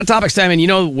Topics time,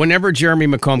 and whenever Jeremy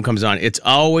McComb comes on, it's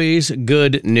always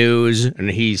good news,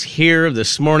 and he's here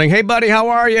this morning. Hey, buddy, how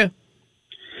are you?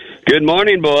 Good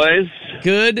morning, boys.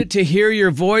 Good to hear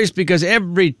your voice, because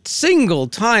every single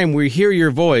time we hear your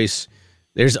voice,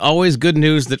 there's always good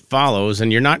news that follows,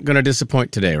 and you're not going to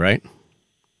disappoint today, right?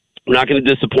 I'm not going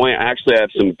to disappoint. Actually, I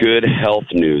have some good health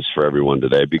news for everyone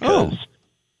today, because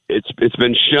it's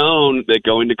been shown that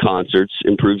going to concerts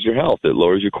improves your health. It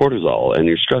lowers your cortisol and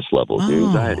your stress levels, your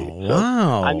anxiety. So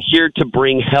wow. I'm here to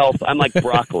bring health. I'm like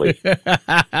broccoli.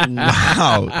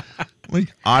 Wow.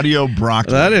 Audio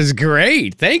broccoli. That is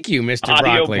great. Thank you, Mr.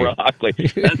 Audio broccoli.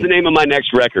 That's the name of my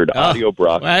next record, Audio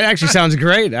Broccoli. Well, that actually sounds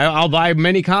great. I'll buy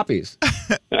many copies.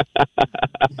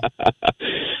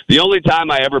 The only time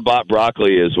I ever bought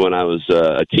broccoli is when I was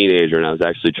a teenager, and I was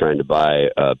actually trying to buy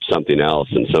something else,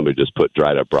 and somebody just put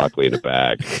dried up broccoli in a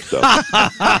bag. So I've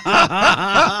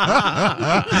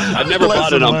never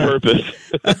bought it on purpose.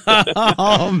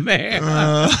 Oh, man.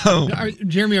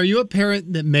 Jeremy, are you a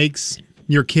parent that makes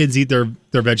your kids eat their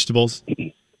vegetables?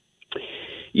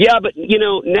 Yeah, but,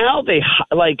 now they,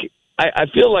 I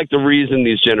feel like the reason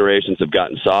these generations have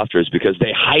gotten softer is because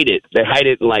they hide it. They hide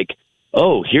it like,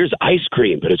 oh, here's ice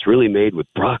cream, but it's really made with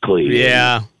broccoli.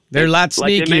 Yeah, they're a lot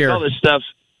sneakier. Like, they make all this stuff.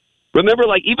 Remember,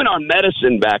 even our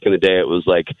medicine back in the day, it was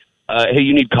like, hey,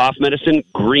 you need cough medicine?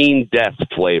 Green Death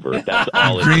flavor. That's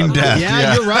all it's Green Death.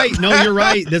 Yeah, you're right. No, you're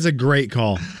right. That's a great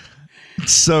call.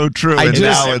 So true.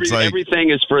 Everything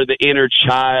is for the inner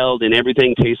child, and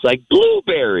everything tastes like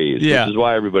blueberries, which is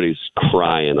why everybody's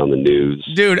crying on the news.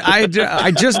 Dude, I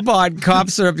just bought cough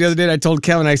syrup the other day, and I told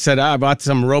Kevin, I said, I bought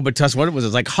some Robitussin. What was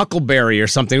it? Like Huckleberry or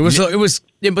something. It was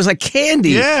like candy.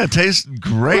 Yeah, it tastes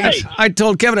great. Right. I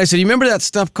told Kevin, I said, you remember that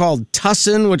stuff called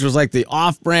Tussin, which was like the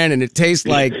off-brand, and it tastes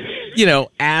like,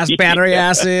 battery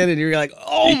acid, and you're like,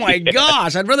 oh my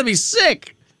gosh, I'd rather be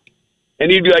sick.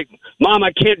 And you'd be like, Mom,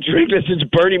 I can't drink this. It's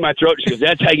burning my throat. She goes,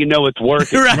 that's how you know it's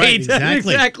working. Right.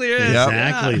 Exactly. Exactly. Yep.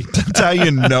 Exactly. That's how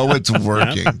you know it's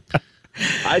working.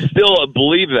 I still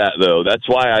believe that, though. That's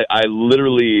why I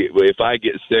literally, if I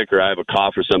get sick or I have a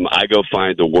cough or something, I go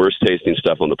find the worst tasting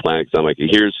stuff on the planet. Because I'm like,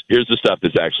 here's the stuff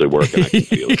that's actually working. I can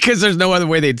feel it. Because there's no other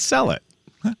way they'd sell it.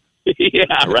 Yeah,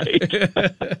 right.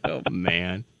 Oh,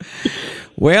 man.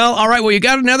 Well, all right. Well, you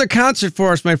got another concert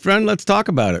for us, my friend. Let's talk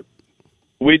about it.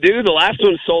 We do. The last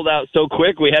one sold out so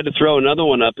quick, we had to throw another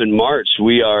one up in March.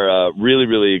 We are really,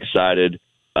 really excited.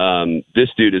 This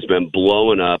dude has been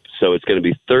blowing up. So it's going to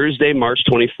be Thursday, March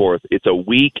 24th. It's a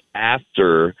week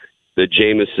after the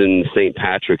Jameson St.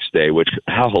 Patrick's Day, which,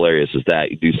 how hilarious is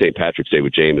that? You do St. Patrick's Day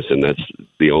with Jameson. That's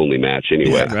the only match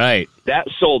anyway. Yeah, right. That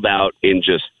sold out in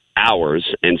just hours.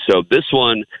 And so this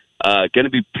one going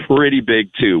to be pretty big,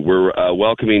 too. We're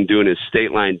welcoming, doing his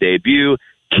State Line debut,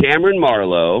 Cameron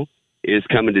Marlowe is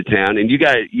coming to town, and you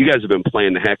guys have been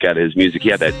playing the heck out of his music. He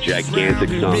had that gigantic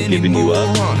song, Giving You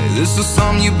Up. This is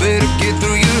something you better get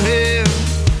through your head,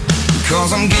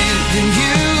 because I'm giving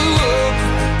you up,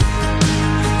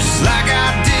 just like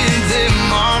I did them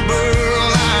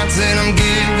Marlboro Lights, and I'm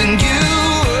giving you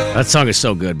up. That song is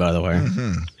so good, by the way.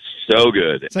 Mm-hmm. So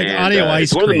good. It's like audio ice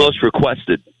It's one of the cream. most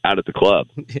requested out at the club.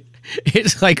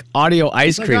 It's like audio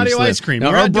ice It's cream. like audio Slim. ice cream. No,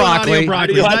 We're or not doing broccoli. audio broccoli.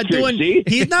 Audio He's ice not cream, doing. see?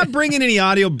 He's not bringing any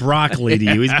audio broccoli to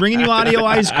you. He's bringing you audio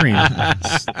ice cream.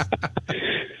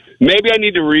 Maybe I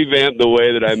need to revamp the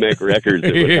way that I make records.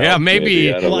 It would Yeah, help.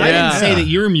 maybe. I don't Well, know. I didn't say that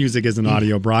your music isn't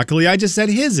audio broccoli. I just said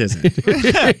his isn't.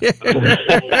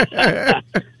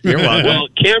 You're welcome. Well,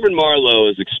 Cameron Marlowe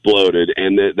has exploded,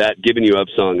 and that Giving You Up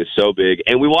song is so big.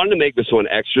 And we wanted to make this one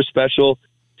extra special.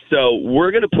 So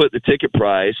we're going to put the ticket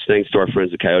price, thanks to our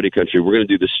friends at Coyote Country, we're going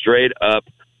to do the straight up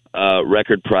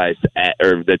record price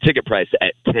or the ticket price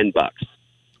at $10.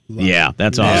 Yeah,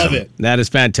 that's Love awesome. it. That is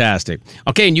fantastic.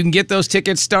 Okay, and you can get those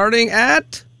tickets starting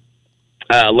at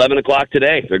 11 o'clock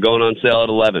today. They're going on sale at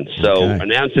 11. So Okay.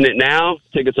 announcing it now,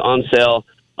 tickets on sale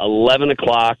 11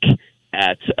 o'clock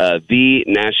at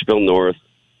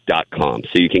thenashvillenorth.com.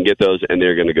 So you can get those, and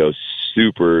they're going to go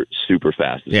super, super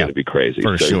fast. It's Yeah, going to be crazy.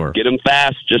 for So sure. Get them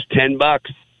fast, just $10.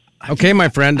 Okay, my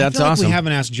friend, I that's feel like awesome. we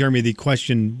haven't asked Jeremy the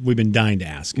question we've been dying to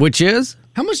ask. Which is?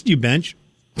 How much do you bench?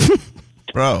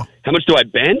 Bro. How much do I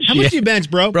bench? How much do you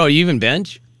bench, bro? Bro, you even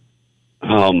bench?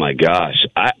 Oh, my gosh.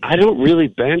 I don't really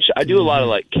bench. I do a lot of,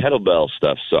 kettlebell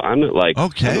stuff. So I'm at,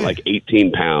 Okay. I'm at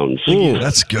 18 pounds.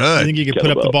 That's You good. think you could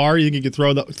put up the Kettlebell. bar? You think you could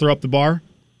throw up the bar?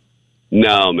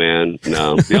 No, man.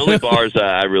 No. The only bars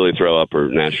I really throw up are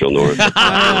Nashville North.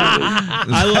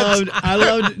 I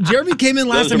loved. Jeremy came in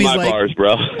last Those are time. He's my like, bars,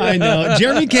 bro. I know.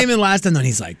 Jeremy came in last time, and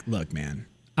he's like, look, man,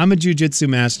 I'm a jiu-jitsu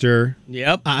master.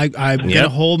 Yep. I'm going to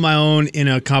hold my own in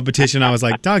a competition. I was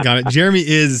like, doggone it. Jeremy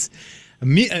is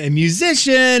a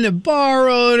musician, a bar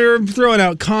owner, throwing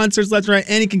out concerts left and right,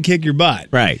 and he can kick your butt.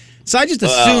 Right. So I just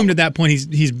assumed at that point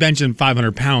he's benching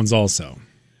 500 pounds also.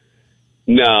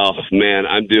 No, man,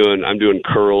 I'm doing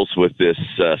curls with this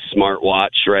smart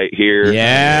watch right here.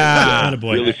 Yeah.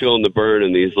 Attaboy. Really feeling the burn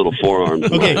in these little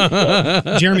forearms.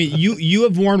 Okay, Jeremy, you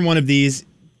have worn one of these.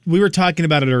 We were talking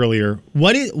about it earlier.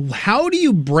 How do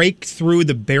you break through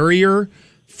the barrier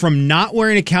from not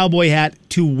wearing a cowboy hat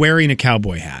to wearing a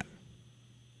cowboy hat?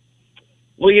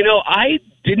 Well, I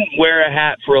didn't wear a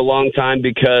hat for a long time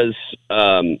because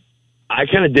I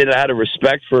kind of did it out of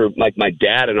respect for like my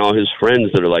dad and all his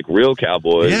friends that are like real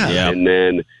cowboys. Yeah. And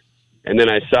then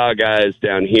I saw guys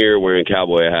down here wearing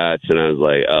cowboy hats, and I was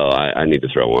like, oh, I need to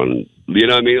throw one. You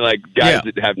know what I mean? Like guys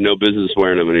that have no business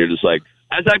wearing them, and you're just like,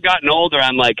 as I've gotten older,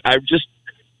 I'm like, I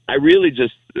really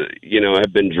just,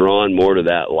 have been drawn more to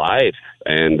that life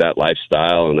and that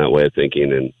lifestyle and that way of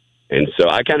thinking. And so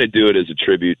I kind of do it as a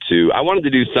tribute to, I wanted to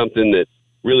do something that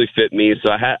really fit me.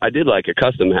 So I did like a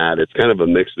custom hat. It's kind of a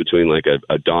mix between like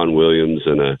a Don Williams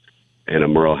and a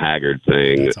Merle Haggard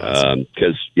thing. That's awesome.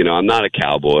 Cause I'm not a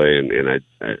cowboy and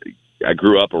I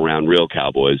grew up around real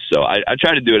cowboys. So I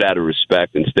try to do it out of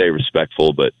respect and stay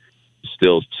respectful, but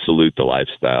still salute the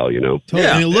lifestyle, Totally.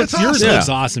 Yeah, And yours awesome. looks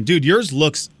awesome. Dude, yours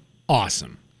looks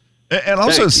awesome. And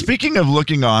also, Thank you. speaking of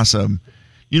looking awesome,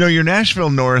 your Nashville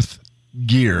North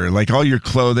gear, like all your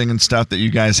clothing and stuff that you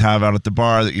guys have out at the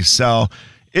bar that you sell,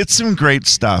 it's some great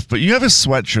stuff. But you have a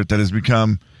sweatshirt that has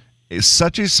become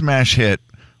such a smash hit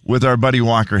with our buddy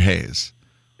Walker Hayes.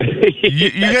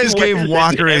 You guys gave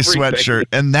Walker a sweatshirt,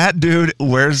 and that dude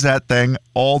wears that thing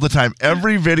all the time.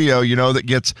 Every video, that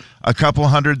gets a couple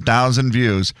 100,000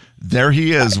 views, there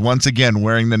he is once again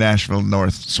wearing the Nashville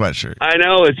North sweatshirt. I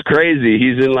know, it's crazy.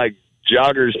 He's in like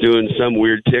joggers doing some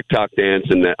weird TikTok dance,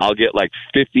 and I'll get like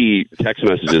 50 text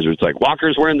messages where it's like,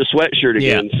 Walker's wearing the sweatshirt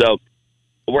again. Yeah. So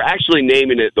we're actually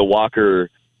naming it the Walker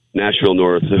Nashville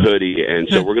North hoodie, and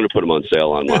so we're going to put them on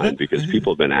sale online because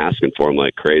people have been asking for them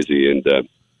like crazy. And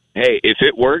hey, if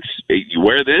it works, you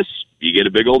wear this, you get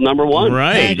a big old number one.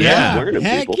 Right, Hey, yeah. wearing them,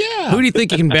 Heck people. yeah. Who do you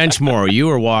think you can bench more, you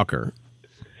or Walker?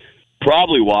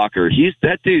 Probably Walker. He's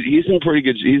that dude. He's in pretty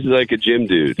good. He's like a gym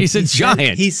dude. He's a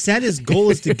giant. He said his goal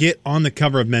is to get on the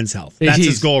cover of Men's Health. That's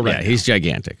his goal right Yeah, now. he's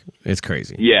gigantic. It's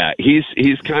crazy. Yeah, he's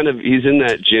in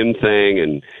that gym thing,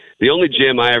 and the only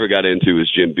gym I ever got into was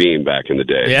Jim Beam back in the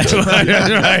day. Yeah, So,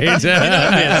 right. You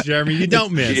don't miss, Jeremy. You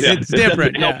don't miss. It's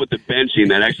different, Doesn't help yeah. with the benching.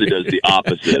 That actually does the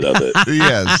opposite of it.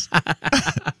 Yes.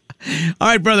 All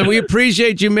right, brother. We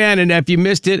appreciate you, man. And if you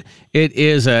missed it,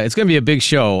 it's going to be a big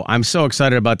show. I'm so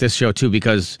excited about this show too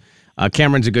because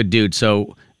Cameron's a good dude.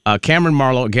 So Cameron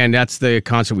Marlowe, again, that's the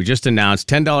concert we just announced.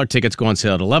 $10 tickets go on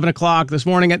sale at 11 o'clock this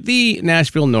morning at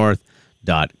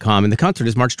thenashvillenorth.com. And the concert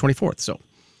is March 24th. So,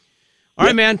 all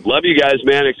right, man. Love you guys,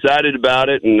 man. Excited about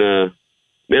it, and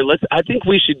man, I think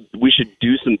we should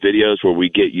do some videos where we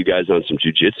get you guys on some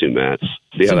jiu-jitsu mats.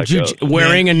 See how that goes.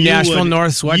 Wearing a Man, you Nashville would-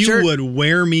 North sweatshirt? You would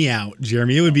wear me out,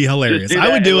 Jeremy. It would be hilarious. Just do I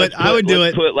would that, do and it. I would do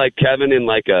let's it. Put like Kevin in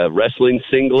like a wrestling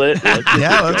singlet.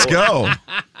 Yeah, let's go.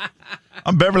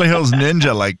 I'm Beverly Hills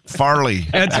Ninja like Farley.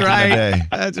 That's back in the day. right.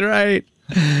 That's right.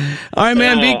 All right,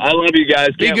 man. I love you guys.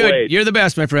 Be Can't good. wait. You're the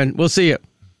best, my friend. We'll see you.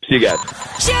 See you guys.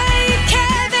 Jay,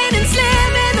 Kevin, and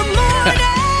Slim in the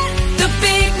morning. The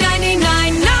big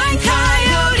 99.9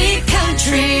 Coyote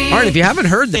Country. All right, if you haven't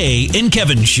heard that, Jay and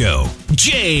Kevin Show.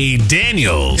 Jay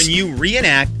Daniels. Can you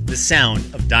reenact the sound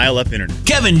of dial-up internet?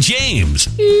 Kevin James.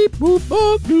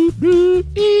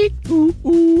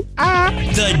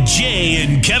 The Jay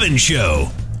and Kevin Show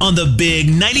on the big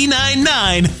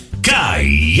 99.9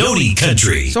 Coyote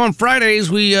Country. so on Fridays,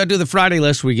 we do the Friday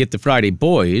list. We get the Friday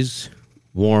boys,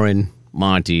 Warren,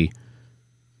 Monty,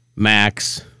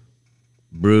 Max,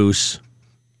 Bruce,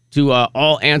 to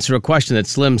all answer a question that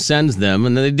Slim sends them.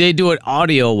 And then they do it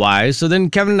audio-wise. So then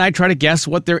Kevin and I try to guess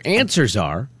what their answers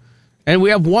are. And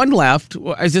we have one left.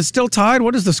 Is it still tied?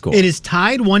 What is the score? It is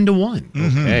tied 1-1.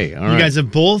 Okay, all right. You guys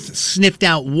have both sniffed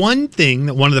out one thing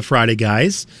that one of the Friday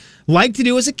guys liked to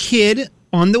do as a kid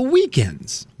on the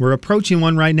weekends. We're approaching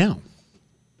one right now.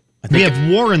 We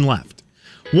have Warren left.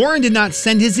 Warren did not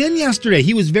send his in yesterday.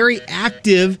 He was very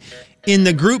active in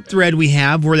the group thread we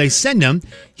have where they send him.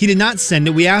 He did not send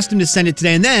it. We asked him to send it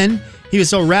today, and then he was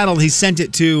so rattled he sent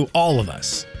it to all of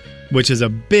us, which is a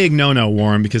big no-no,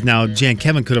 Warren, because now Jay and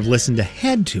Kevin could have listened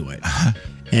ahead to it.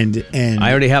 And I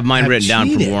already have mine written down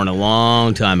cheated. from Warren a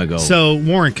long time ago. So,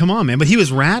 Warren, come on, man. But he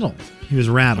was rattled. He was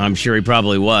rattled. I'm sure he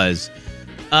probably was.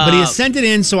 But he has sent it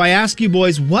in, so I ask you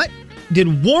boys, what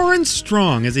did Warren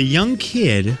Strong, as a young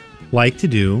kid, like to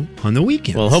do on the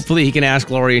weekends? Well, hopefully he can ask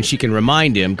Lori and she can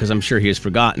remind him because I'm sure he has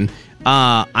forgotten.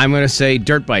 I'm going to say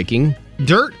dirt biking.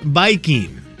 Dirt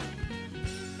biking.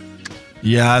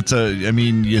 Yeah,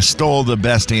 you stole the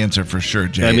best answer for sure,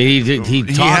 Jay. I mean, he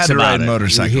talks had to about ride it.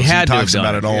 motorcycles. He had to talks have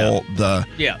done about it all the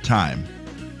Yeah. time.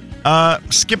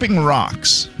 Skipping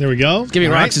rocks. There we go. Skipping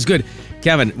All rocks is good.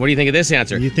 Kevin, what do you think of this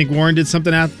answer? You think Warren did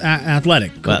something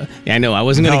athletic? Well, yeah, I know. I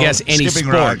wasn't going to guess any skipping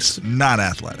sports. rocks, not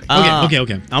athletic.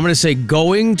 Okay. I'm going to say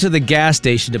going to the gas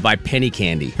station to buy penny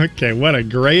candy. Okay, what a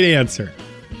great answer.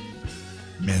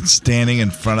 Man, standing in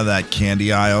front of that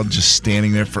candy aisle, just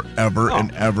standing there forever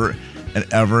and ever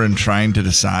and ever and trying to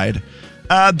decide.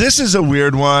 This is a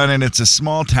weird one, and it's a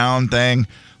small town thing,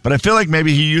 but I feel like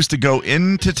maybe he used to go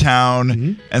into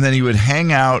town and then he would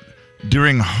hang out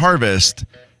during harvest,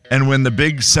 and when the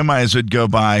big semis would go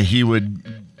by, he would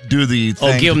do the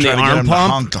thing give him to the try to get arm him to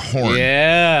pump? honk the horn.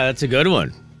 Yeah, that's a good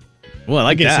one. Well, I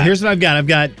like Okay, that. so here's what I've got. I've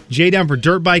got Jay down for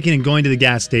dirt biking and going to the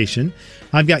gas station.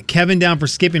 I've got Kevin down for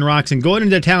skipping rocks and going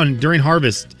into town during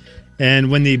harvest.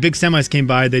 And when the big semis came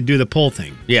by, they'd do the pull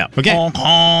thing. Yeah. Okay. Honk,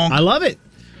 honk. I love it.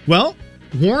 Well,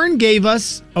 Warren gave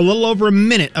us a little over a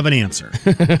minute of an answer.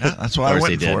 Yeah, that's what I Of course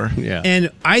he went did. for. Yeah. And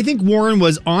I think Warren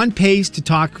was on pace to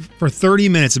talk for 30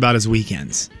 minutes about his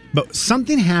weekends. But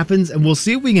something happens, and we'll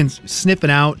see if we can sniff it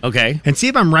out. Okay. And see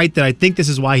if I'm right that I think this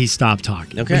is why he stopped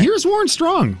talking. Okay. But here's Warren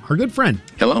Strong, our good friend.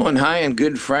 Hello and hi and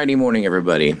good Friday morning,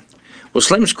 everybody. Well,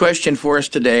 Slim's question for us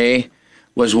today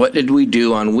was what did we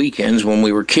do on weekends when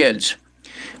we were kids?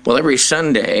 Well, every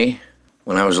Sunday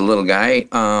when I was a little guy,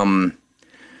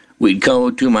 we'd go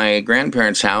to my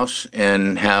grandparents' house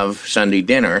and have Sunday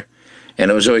dinner. And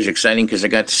it was always exciting because I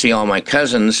got to see all my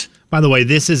cousins. By the way,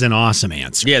 this is an awesome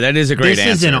answer. Yeah, that is a great This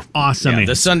answer. is an awesome The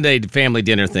answer. Sunday family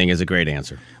dinner thing is a great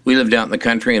answer. We lived out in the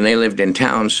country and they lived in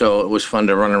town, so it was fun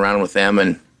to run around with them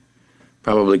and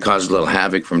probably cause a little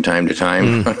havoc from time to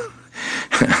time.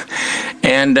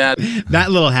 And That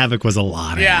little havoc was a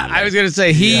lot. Yeah, I was going to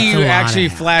say, he That's a lot actually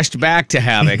of havoc. flashed back to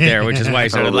havoc there, which is why I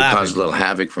started probably caused laughing. a little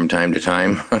havoc from time to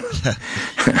time.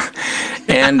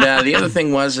 And the other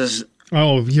thing is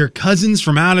Oh, your cousins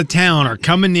from out of town are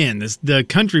coming in. The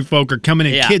country folk are coming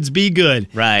in. Yeah. Kids, be good.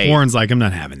 Right. Warren's like, I'm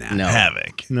not having that. No.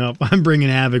 Havoc. Nope, I'm bringing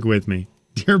havoc with me.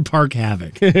 Deer Park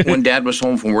Havoc. when Dad was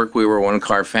home from work, we were a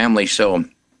one-car family, so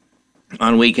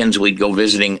on weekends we'd go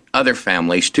visiting other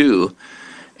families too,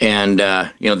 and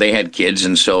they had kids,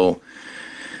 and so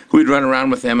we'd run around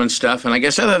with them and stuff. And I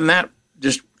guess other than that,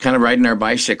 just kind of riding our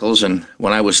bicycles. And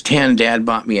when I was 10, Dad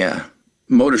bought me a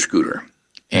motor scooter,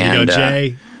 There you and go,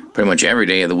 Jay. pretty much every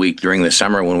day of the week during the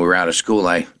summer when we were out of school,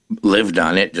 I lived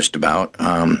on it just about.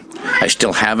 I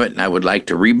still have it, and I would like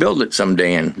to rebuild it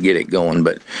someday and get it going.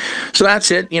 But so that's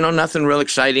it. Nothing real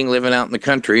exciting living out in the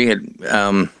country.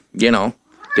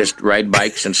 Just ride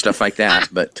bikes and stuff like that.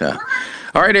 But all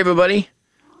right, everybody,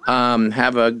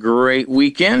 have a great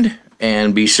weekend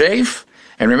and be safe.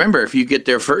 And remember, if you get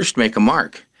there first, make a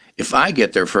mark. If I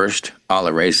get there first, I'll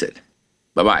erase it.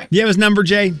 Bye-bye. You have his number,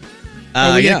 Jay?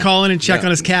 Are we going yeah. to call in and check on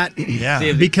his cat?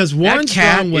 Yeah. Because Warren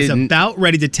cat Strong was is- about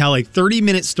ready to tell a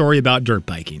 30-minute story about dirt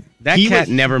biking. That cat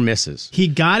never misses. He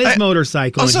got his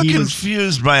motorcycle. Also and he was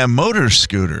confused by a motor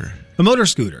scooter. a motor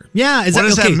scooter. Yeah, What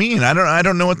does that mean? I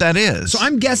don't know what that is. So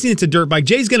I'm guessing it's a dirt bike.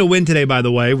 Jay's going to win today, by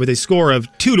the way, with a score of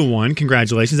 2-1.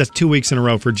 Congratulations. That's 2 weeks in a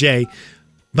row for Jay.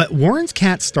 But Warren's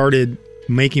cat started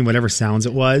making whatever sounds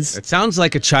it was. It sounds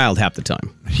like a child half the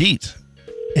time. Heat.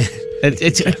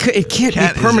 It can't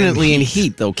Cat be is in permanently in heat.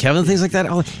 heat, though, Kevin. Things like that.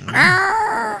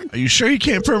 Are you sure you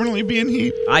can't permanently be in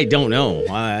heat? I don't know.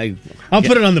 I'll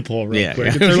put it on the poll real Yeah.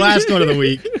 quick. It's our last one of the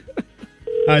week.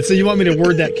 All right, so you want me to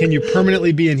word that? Can you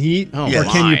permanently be in heat? Oh, or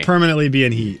can you my. permanently be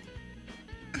in heat?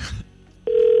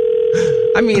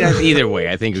 I mean, either way,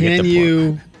 I think we get Can the point.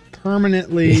 you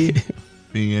permanently...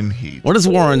 Be in heat. What does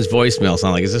Warren's voicemail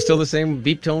sound like? Is it still the same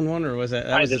beep tone one, or was that?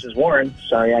 Hi, this is Warren.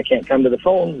 Sorry I can't come to the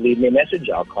phone. Leave me a message.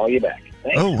 I'll call you back.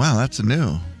 Thanks. Oh, wow, that's a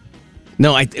new.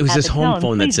 No, it was At this the home tone,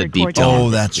 phone that please said beep record tone. Oh,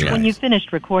 that's right. When you've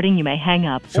finished recording, you may hang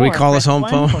up. Should we or call his press home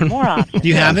 1 for phone? more options. Do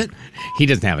you have it? He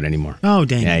doesn't have it anymore. Oh,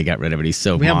 dang. Yeah, he got rid of it. He's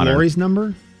so We have modern. Lori's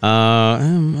number?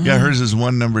 Yeah, hers is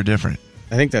one number different.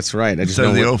 I think that's right. I just Instead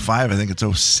of know the 05, I think it's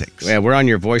 06. Yeah, we're on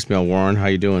your voicemail, Warren. How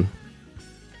you doing?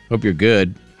 Hope you're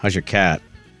good. How's your cat?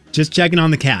 Just checking on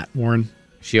the cat, Warren.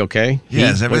 She okay? Yeah,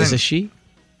 is What everything- is a she?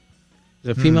 Is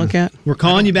it a female cat? We're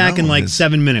calling you back know. in like It's-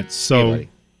 7 minutes, Hey, so buddy.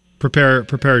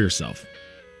 prepare yourself.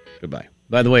 Goodbye.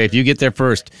 By the way, if you get there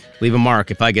first, leave a mark.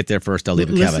 If I get there first, I'll leave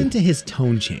a Listen Kevin. to his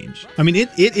tone change. I mean, it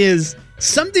is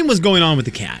something was going on with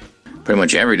the cat. Pretty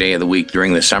much every day of the week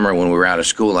during the summer when we were out of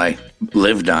school, I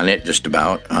lived on it just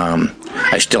about.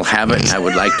 I still have it, and I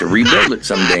would like to rebuild it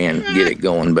someday and get it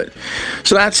going. But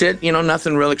so that's it.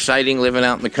 Nothing real exciting living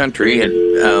out in the country.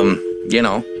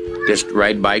 just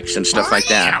ride bikes and stuff like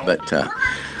that. But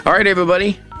all right,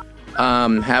 everybody,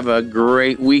 have a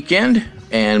great weekend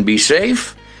and be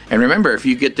safe. And remember, if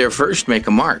you get there first, make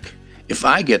a mark. If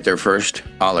I get there first,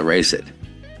 I'll erase it.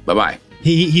 Bye-bye.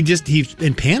 He's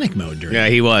in panic mode during. Yeah,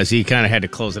 he was. He kind of had to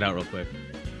close it out real quick.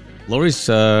 Lori's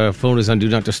phone is on Do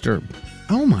Not Disturb.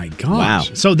 Oh my gosh!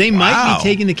 Wow. So they might be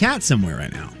taking the cat somewhere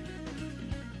right now.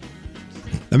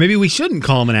 Or maybe we shouldn't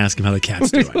call him and ask him how the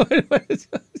cat's doing.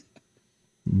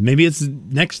 Maybe it's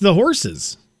next to the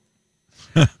horses.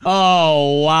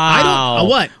 Oh, wow. I don't.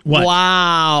 What?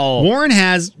 Wow. Warren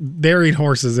has buried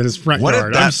horses in his front What if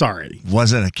yard. that I'm sorry.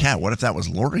 Wasn't a cat. What if that was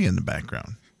Lori in the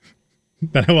background?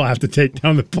 But I will have to take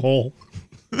down the pole.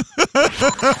 Jay,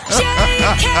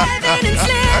 Kevin, and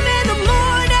Slim in the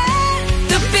morning.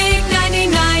 The big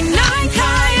 99.9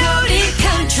 Coyote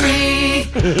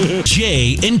Country.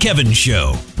 Jay and Kevin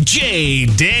Show. Jay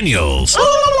Daniels.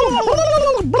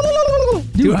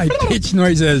 Do high pitch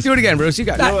noises. Do it again, Bruce. You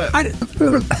got it.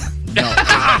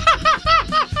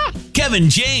 Kevin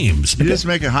James. You just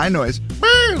make a high noise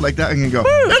like that and you go.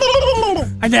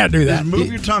 I can't do that. Just move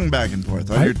your tongue back and forth.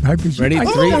 High pitch. Ready? I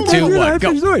 3, can't 2, do 1, high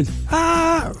go. pitch noise.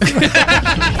 Ah.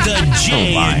 The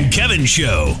Jay and Kevin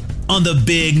Show on the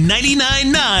big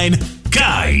 99.9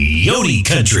 Coyote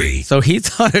Country. So he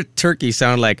thought a turkey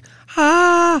sounded like,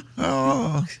 ah.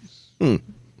 Oh.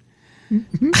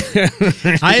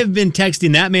 I have been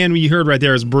texting that man you heard right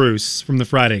there is Bruce from the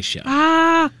Friday show.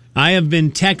 I have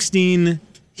been texting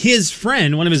his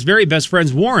friend, one of his very best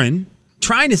friends, Warren,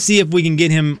 trying to see if we can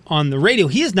get him on the radio.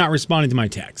 He is not responding to my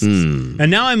texts. And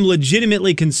now I'm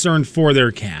legitimately concerned for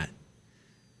their cat.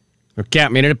 Her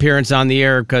cat made an appearance on the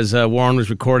air because Warren was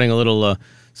recording a little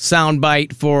sound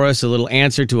bite for us, a little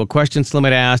answer to a question Slim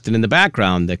had asked. And in the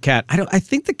background, the cat, I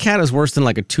think the cat is worse than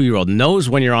like a 2-year-old, knows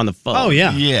when you're on the phone. Oh,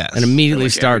 yeah. Yes. And immediately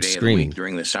Pretty much every starts day of the screaming. week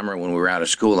during the summer when we were out of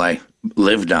school, I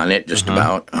lived on it just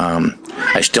about.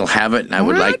 I still have it, and I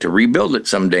would like to rebuild it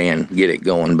someday and get it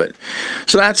going. But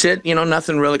so that's it.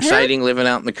 Nothing real exciting living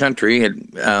out in the country.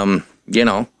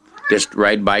 Just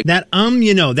ride bike. That's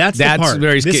the part.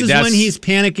 very This scary. is when he's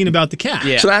panicking about the cat.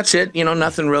 Yeah. So that's it.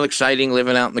 Nothing real exciting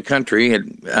living out in the country.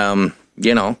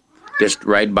 Just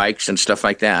ride bikes and stuff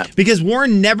like that. Because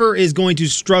Warren never is going to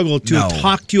struggle to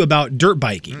talk to you about dirt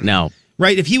biking. No.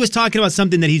 Right? If he was talking about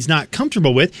something that he's not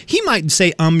comfortable with, he might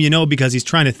say, because he's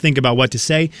trying to think about what to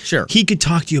say. Sure. He could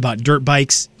talk to you about dirt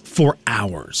bikes for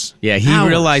hours. Yeah, he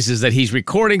realizes that he's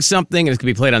recording something and it's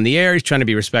going to be played on the air. He's trying to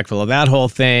be respectful of that whole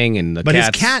thing. And But his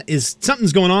cat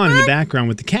something's going on in the background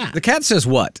with the cat. The cat says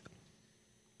what?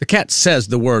 The cat says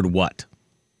the word what?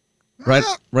 Right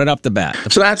off the bat.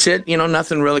 So that's it.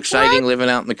 Nothing real exciting living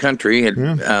out in the country.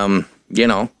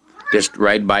 Just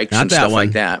ride bikes Not and that stuff one.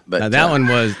 like that. But Now, that one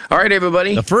was... all right,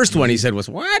 everybody. The first one he said was,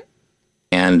 what?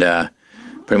 And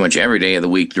pretty much every day of the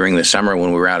week during the summer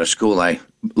when we were out of school, I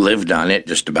lived on it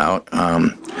just about.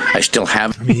 I still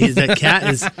have. That cat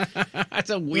is... That's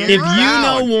a weird... If you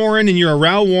know Warren and you're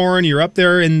around Warren, you're up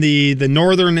there in the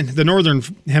northern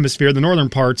hemisphere, the northern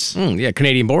parts. yeah,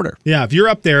 Canadian border. Yeah, if you're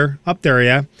up there,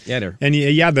 yeah. Yeah,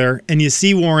 there. And you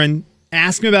see Warren,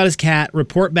 ask him about his cat,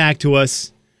 report back to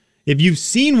us. If you've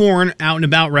seen Warren out and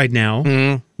about right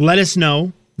now, let us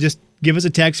know. Just give us a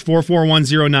text,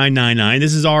 4410999.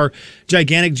 This is our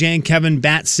gigantic Jay and Kevin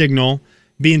bat signal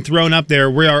being thrown up there.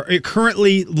 We are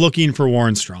currently looking for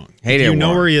Warren Strong. Hey if there, you know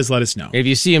Warren. where he is, let us know. If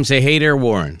you see him, say, hey there,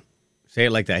 Warren. Say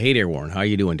it like that. Hey there, Warren. How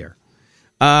you doing there?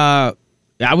 I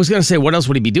was going to say, what else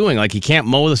would he be doing? Like, he can't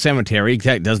mow the cemetery.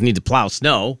 He doesn't need to plow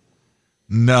snow.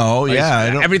 No, I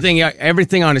don't.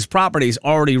 Everything on his property is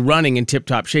already running in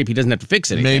tip-top shape. He doesn't have to fix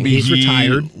anything. Maybe He's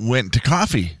retired. Went to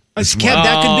coffee. Kev,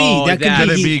 that could be. That that could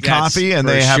Could be. it be That's coffee and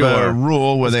for they have sure. a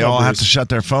rule where they go, all have Bruce. to shut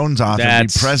their phones off and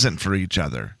That's- be present for each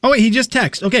other? Oh wait, he just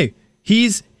texted. Okay,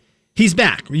 he's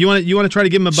back. You want to try to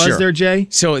give him a buzz Sure. there, Jay?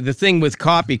 So the thing with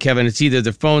copy, Kevin, it's either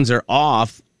the phones are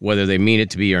off, whether they mean it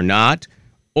to be or not,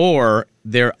 or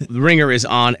their ringer is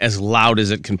on as loud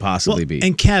as it can possibly be.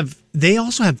 And Kev, they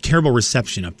also have terrible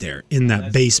reception up there in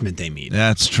that basement they meet.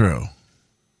 That's true.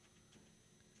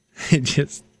 I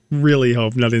just really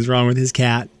hope nothing's wrong with his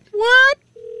cat. What?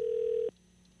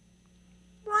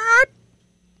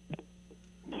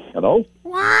 Hello?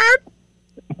 What?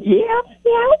 Yeah.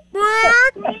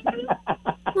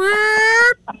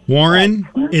 Warren,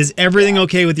 is everything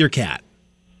okay with your cat?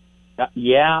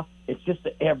 Yeah. It's just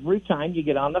that every time you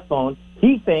get on the phone,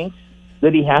 he thinks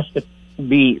that he has to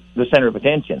be the center of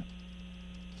attention.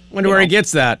 Wonder where he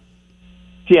gets that.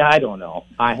 See, I don't know.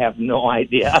 I have no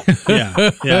idea.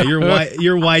 Yeah.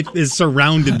 Your wife is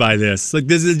surrounded by this. Like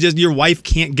this is just your wife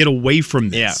can't get away from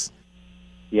this.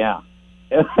 Yeah.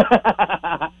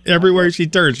 Everywhere she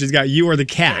turns, she's got you or the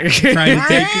cat trying to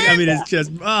take. I mean, it's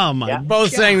just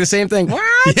Both saying the same thing.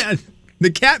 What? Yeah,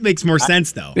 the cat makes more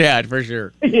sense though. Yeah, for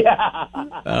sure. Yeah.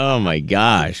 Oh my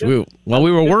gosh. We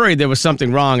were worried there was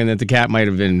something wrong and that the cat might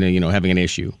have been, having an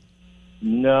issue.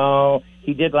 No,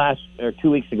 he did 2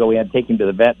 weeks ago. We had to take him to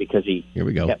the vet because he Here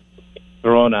we go. kept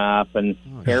throwing up and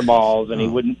hairballs, and he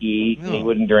wouldn't eat and he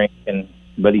wouldn't drink,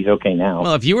 but he's okay now.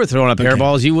 Well, if you were throwing up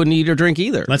hairballs, you wouldn't eat or drink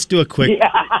either. Let's do a quick.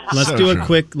 Yeah. Let's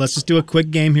just do a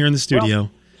quick game here in the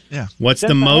studio. Yeah. What's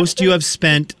the most you have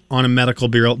spent on a medical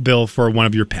bill for one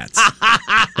of your pets?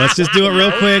 Let's just do it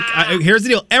real quick. Here's the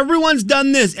deal. Everyone's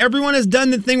done this. Everyone has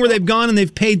done the thing where they've gone and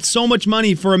they've paid so much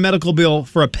money for a medical bill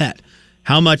for a pet.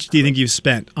 How much do you think you've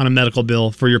spent on a medical bill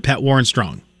for your pet, Warren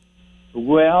Strong?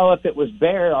 Well, if it was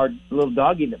Bear, our little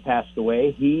doggy that passed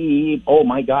away, oh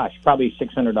my gosh, probably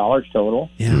 $600 total.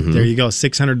 Yeah, There you go,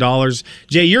 $600.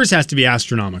 Jay, yours has to be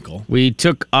astronomical. We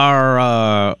took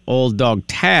our old dog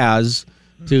Taz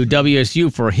to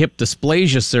WSU for hip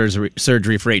dysplasia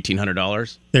surgery for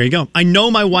 $1,800. There you go. I know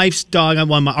my wife's dog,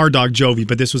 our dog Jovi,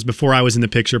 but this was before I was in the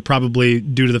picture, probably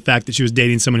due to the fact that she was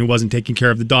dating someone who wasn't taking care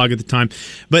of the dog at the time.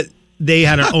 But they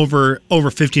had an over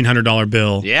 $1,500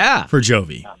 bill for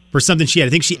Jovi for something she had. I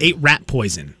think she ate rat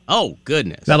poison. Oh,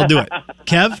 goodness. That'll do it.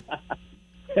 Kev?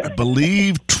 I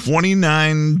believe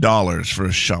 $29 for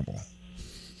a shovel.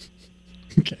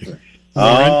 Okay.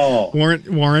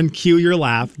 Warren, cue your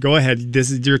laugh. Go ahead. This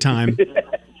is your time.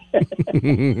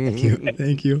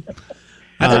 Thank you.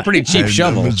 That's a pretty cheap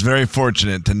shovel. I was very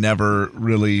fortunate to never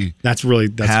really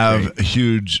have great. a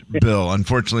huge bill.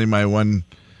 Unfortunately,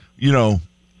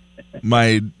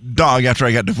 my dog, after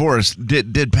I got divorced,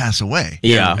 did pass away.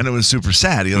 Yeah. And it was super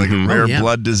sad. He had a rare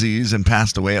blood disease and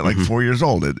passed away at 4 years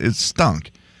old. It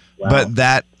stunk. Wow. But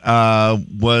that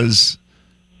was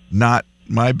not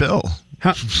my bill.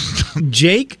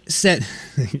 Jake said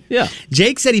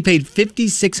Jake said he paid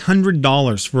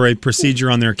 $5,600 for a procedure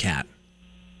on their cat.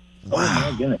 Wow.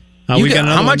 Oh, my goodness.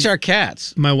 How much are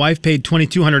cats? My wife paid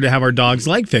 $2,200 to have our dog's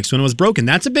leg fixed when it was broken.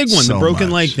 That's a big one, So the broken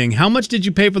much. leg thing. How much did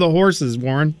you pay for the horses,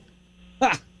 Warren?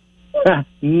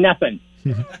 Nothing.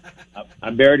 I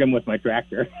buried him with my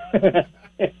tractor.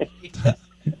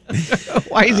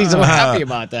 Why is he so happy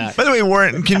about that? By the way,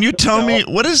 Warren, can you tell me,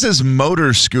 what is this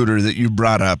motor scooter that you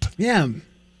brought up? Yeah.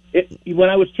 When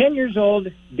I was 10 years old,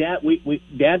 Dad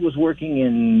was working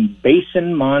in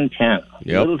Basin, Montana, a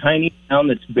little tiny town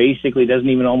that's basically doesn't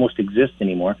even almost exist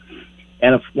anymore.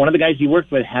 And one of the guys he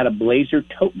worked with had a Blazer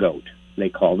tote goat, they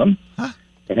called them. Huh?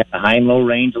 It had a high and low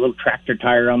range, a little tractor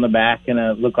tire on the back, and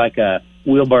it looked like a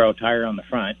wheelbarrow tire on the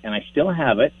front. And I still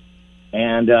have it.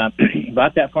 And he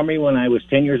bought that for me when I was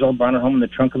 10 years old, brought it home in the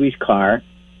trunk of his car,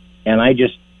 and I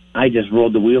just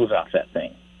rolled the wheels off that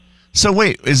thing. So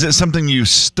wait, is it something you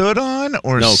stood on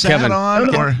or sat Kevin. on?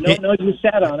 No, you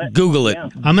sat on it. Google it. Yeah.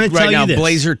 I'm going to tell right now, you this.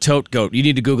 Blazer tote goat. You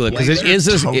need to Google it because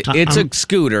it's a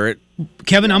scooter.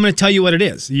 Kevin, I'm going to tell you what it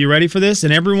is. You ready for this?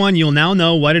 And everyone, you'll now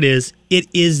know what it is. It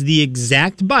is the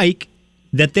exact bike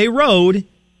that they rode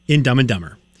in Dumb and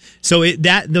Dumber. So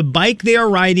the bike they are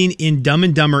riding in Dumb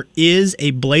and Dumber is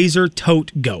a Blazer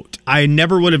tote goat. I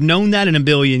never would have known that in a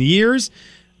billion years,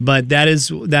 but that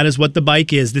is what the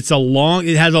bike is. It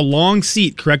has a long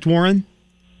seat, correct, Warren?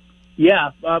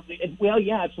 Yeah.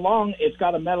 It's long. It's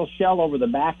got a metal shell over the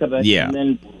back of it. Yeah. And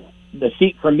then the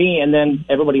seat for me, and then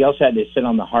everybody else had to sit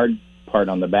on the hard part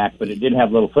on the back, but it did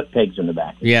have little foot pegs in the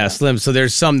back. Yeah, Slim. So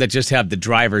there's some that just have the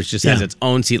driver's just has its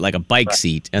own seat like a bike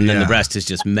seat, and then the rest is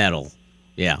just metal.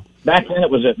 Yeah. Back then it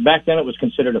was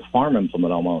considered a farm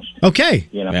implement almost. Okay.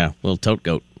 Yeah, little tote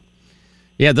goat.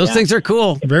 Yeah, those things are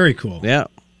cool. Very cool. Yeah.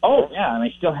 Oh yeah, and I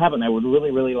still have it. And I would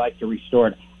really, really like to restore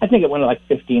it. I think it went like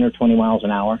 15 or 20 miles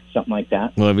an hour, something like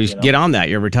that. Well, if you get on that,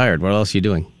 you're retired. What else are you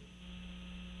doing?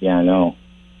 Yeah, I know.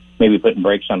 Maybe putting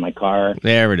brakes on my car.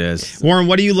 There it is. Warren,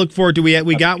 what do you look forward to?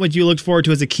 We got what you looked forward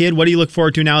to as a kid. What do you look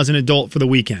forward to now as an adult for the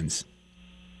weekends?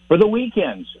 For the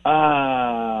weekends,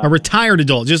 a retired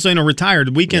adult. Just so you know,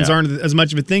 retired weekends aren't as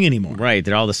much of a thing anymore. Right,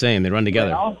 they're all the same. They run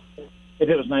together. Well, if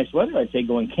it was nice weather, I'd say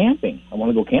going camping. I want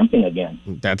to go camping again.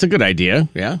 That's a good idea.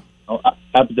 Yeah. Up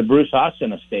at the Bruce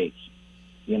Austin Estates.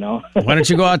 Why don't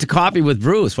you go out to coffee with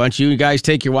Bruce? Why don't you guys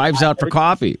take your wives out for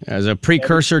coffee as a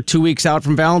precursor 2 weeks out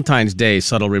from Valentine's Day?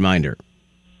 Subtle reminder.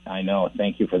 I know.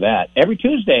 Thank you for that. Every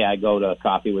Tuesday I go to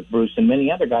coffee with Bruce and many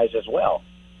other guys as well.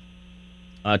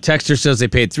 Texter says they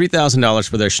paid $3,000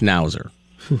 for their schnauzer.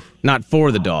 Not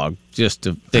for the dog, just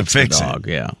to fix the dog.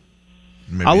 Yeah.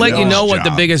 Maybe I'll let you know Noah's what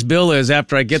the job. biggest bill is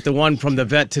after I get the one from the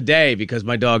vet today because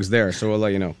my dog's there, so we'll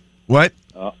let you know. What?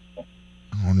 Oh,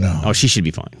 no. Oh, she should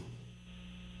be fine.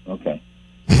 Okay.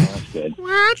 That's good.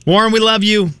 Warren, we love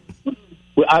you.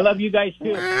 Well, I love you guys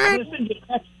too.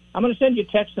 I'm going to send you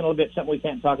a text in a little bit, something we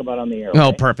can't talk about on the air. Okay?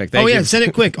 Oh, perfect. Thank you. Send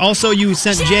it quick. Also, you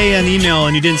sent Jay an email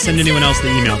and you didn't send anyone else the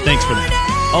email. Thanks for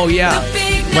that. Oh, yeah.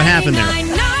 What happened there?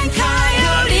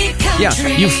 Yeah,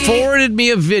 you forwarded me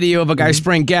a video of a guy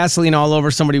spraying gasoline all over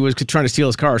somebody who was trying to steal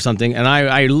his car or something, and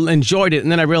I enjoyed it,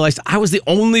 and then I realized I was the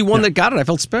only one that got it. I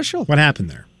felt special. What happened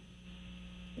there?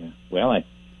 Yeah.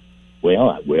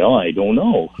 Well, I don't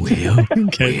know.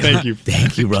 Okay, thank you.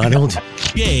 Thank you, Ronald.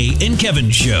 Jay and Kevin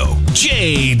Show.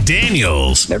 Jay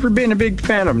Daniels. Never been a big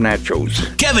fan of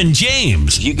nachos. Kevin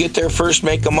James. You get there first,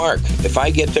 make a mark. If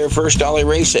I get there first, I'll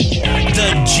erase it.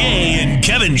 The Jay and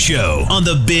Kevin Show on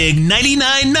the Big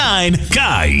 99.9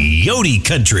 Coyote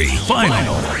Country.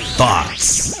 Final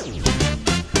thoughts.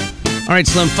 All right,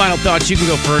 Slim, final thoughts. You can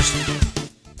go first.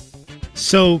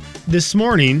 So this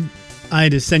morning, I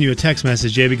had to send you a text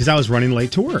message, Jay, because I was running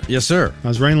late to work. Yes, sir. I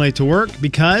was running late to work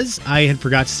because I had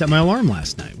forgot to set my alarm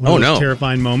last night. One of those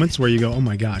terrifying moments where you go, oh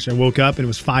my gosh, I woke up and it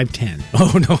was 5:10.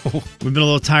 Oh, no. We've been a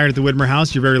little tired at the Widmer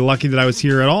house. You're very lucky that I was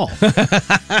here at all.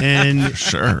 And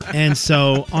Sure. And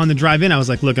so on the drive in, I was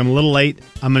like, look, I'm a little late.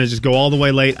 I'm going to just go all the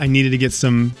way late. I needed to get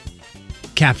some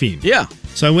caffeine. Yeah.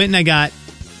 So I went and I got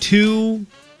 2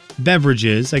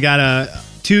 beverages. I got a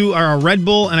Red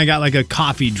Bull and I got like a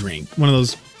coffee drink, one of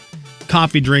those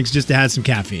coffee drinks just to have some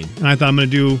caffeine. And I thought I'm going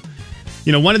to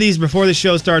do, one of these before the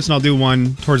show starts, and I'll do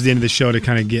one towards the end of the show to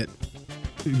kind of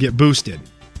get boosted.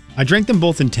 I drank them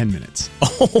both in 10 minutes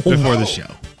before the show.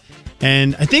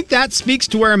 And I think that speaks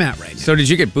to where I'm at right now. So did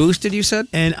you get boosted, you said?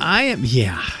 And I'm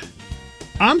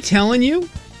telling you,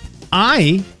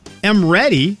 I am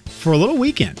ready for a little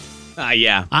weekend.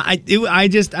 Yeah.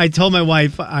 I told my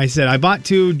wife, I said, I bought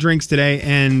 2 drinks today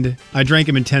and I drank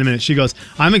them in 10 minutes. She goes,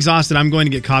 I'm exhausted. I'm going to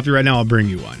get coffee right now. I'll bring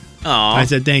you one. Aw. I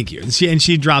said, thank you. And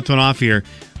she dropped one off here.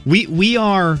 We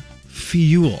are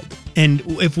fueled. And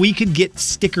if we could get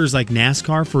stickers like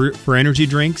NASCAR for energy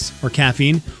drinks or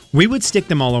caffeine, we would stick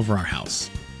them all over our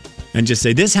house and just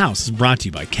say, this house is brought to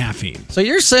you by caffeine. So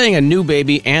you're saying a new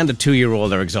baby and a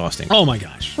 2-year-old are exhausting? Oh my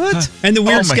gosh. What? And the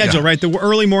weird schedule, God. right? The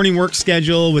early morning work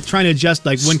schedule with trying to adjust,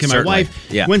 like, when can my Certainly.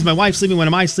 wife, when's my wife sleeping, when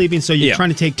am I sleeping? So you're trying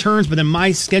to take turns, but then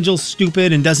my schedule's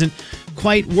stupid and doesn't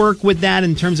quite work with that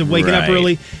in terms of waking up Right.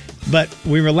 early. But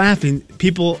we were laughing.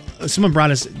 Someone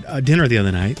brought us dinner the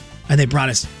other night, and they brought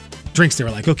us drinks. They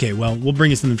were like, okay, well, we'll bring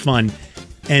you something fun.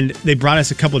 And they brought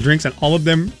us a couple of drinks, and all of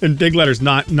them in big letters,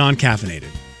 not non-caffeinated.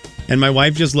 And my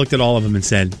wife just looked at all of them and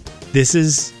said, this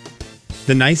is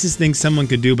the nicest thing someone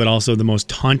could do, but also the most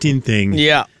taunting thing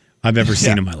I've ever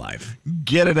seen in my life.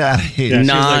 Get it out of here. Yeah, she was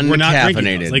like, we're not drinking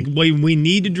Non-caffeinated. those. Like, we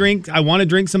need to drink. I want to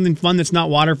drink something fun that's not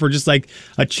water for just like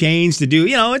a change to do.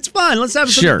 It's fun. Let's have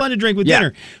something fun to drink with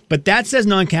dinner. But that says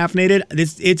non-caffeinated.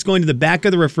 It's going to the back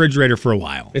of the refrigerator for a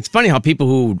while. It's funny how people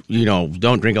who,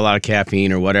 don't drink a lot of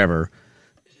caffeine or whatever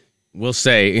will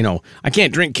say, I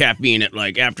can't drink caffeine at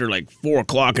after 4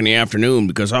 o'clock in the afternoon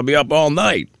because I'll be up all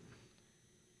night.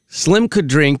 Slim could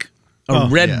drink a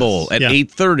Red Bull at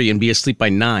 8:30 and be asleep by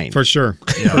 9. For sure.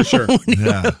 For sure.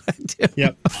 Yeah.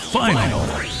 Yep. Final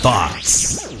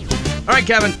thoughts. All right,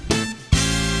 Kevin.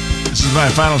 This is my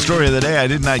final story of the day. I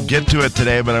did not get to it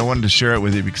today, but I wanted to share it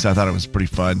with you because I thought it was pretty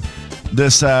fun.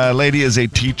 This lady is a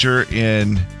teacher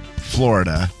in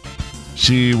Florida.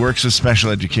 She works with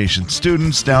special education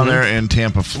students down there in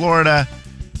Tampa, Florida.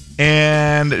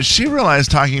 And she realized,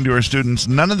 talking to her students,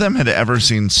 none of them had ever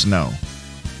seen snow.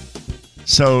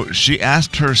 So she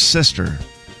asked her sister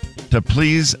to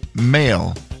please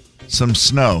mail some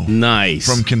snow. Nice.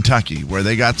 From Kentucky, where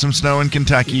they got some snow in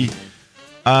Kentucky.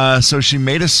 So she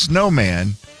made a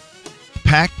snowman,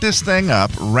 packed this thing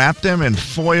up, wrapped him in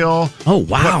foil. Oh,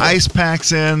 wow. Put ice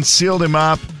packs in, sealed him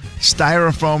up,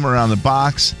 styrofoam around the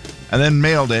box, and then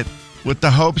mailed it with the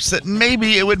hopes that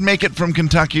maybe it would make it from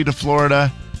Kentucky to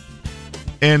Florida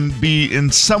and be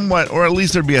in somewhat, or at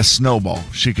least there'd be a snowball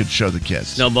she could show the kids.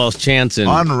 Snowball's chance in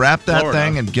Unwrap that Florida.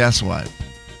 thing, and guess what?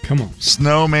 Come on.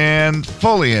 Snowman,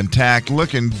 fully intact,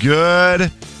 looking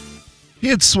good. He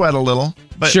had sweat a little,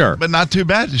 but not too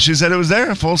bad. She said it was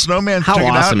there, a full snowman. How took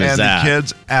awesome it out, is and that? the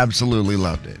kids absolutely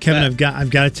loved it. Kevin, I've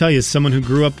got to tell you, as someone who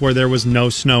grew up where there was no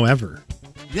snow ever.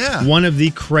 Yeah. One of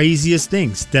the craziest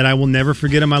things that I will never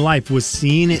forget in my life was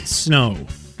seeing it snow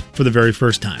for the very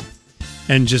first time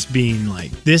and just being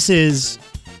like, this is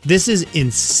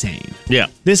insane. Yeah.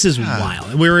 This is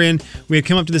wild. We had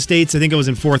come up to the States, I think I was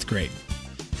in 4th grade.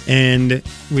 And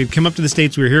we'd come up to the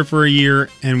States, we were here for a year,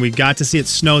 and we got to see it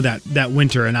snow that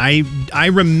winter. And I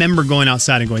remember going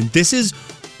outside and going, this is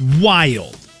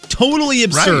wild. Totally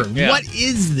absurd. Right, yeah. What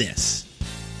is this?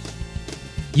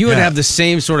 You would Yeah. have the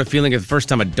same sort of feeling the first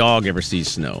time a dog ever sees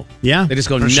snow. Yeah. They just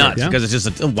go For nuts sure, yeah. because it's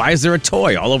just, why is there a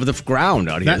toy all over the ground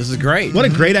out here? This is great. What a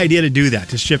great idea to do that,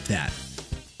 to ship that.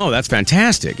 Oh, that's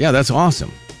fantastic. Yeah, that's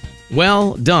awesome.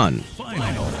 Well done.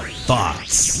 Final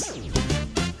thoughts.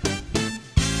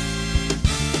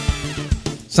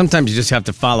 Sometimes you just have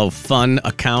to follow fun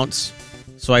accounts.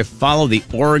 So I follow the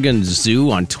Oregon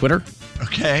Zoo on Twitter.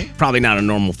 Okay. Probably not a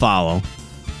normal follow.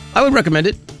 I would recommend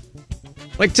it.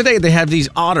 Like today, they have these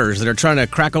otters that are trying to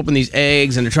crack open these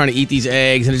eggs and they're trying to eat these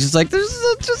eggs. And it's just like, this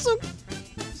is just so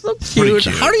pretty cute.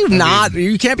 cute. How do you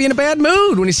you can't be in a bad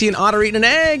mood when you see an otter eating an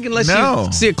egg unless No.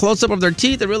 you see a close up of their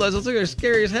teeth and realize they're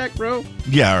scary as heck, bro.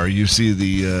 Yeah, or you see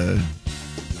the,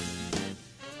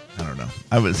 I don't know.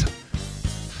 I was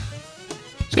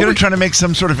going to try to make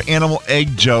some sort of animal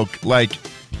egg joke, like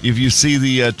if you see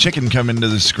the chicken come into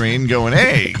the screen going,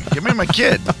 hey, give me my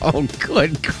kid. Oh,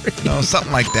 good grief. No,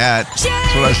 something like that. That's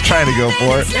what I was trying to go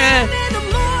for. Yeah.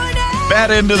 Bad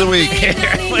end of the week. Dang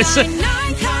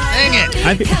it.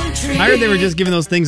 I heard they were just giving those things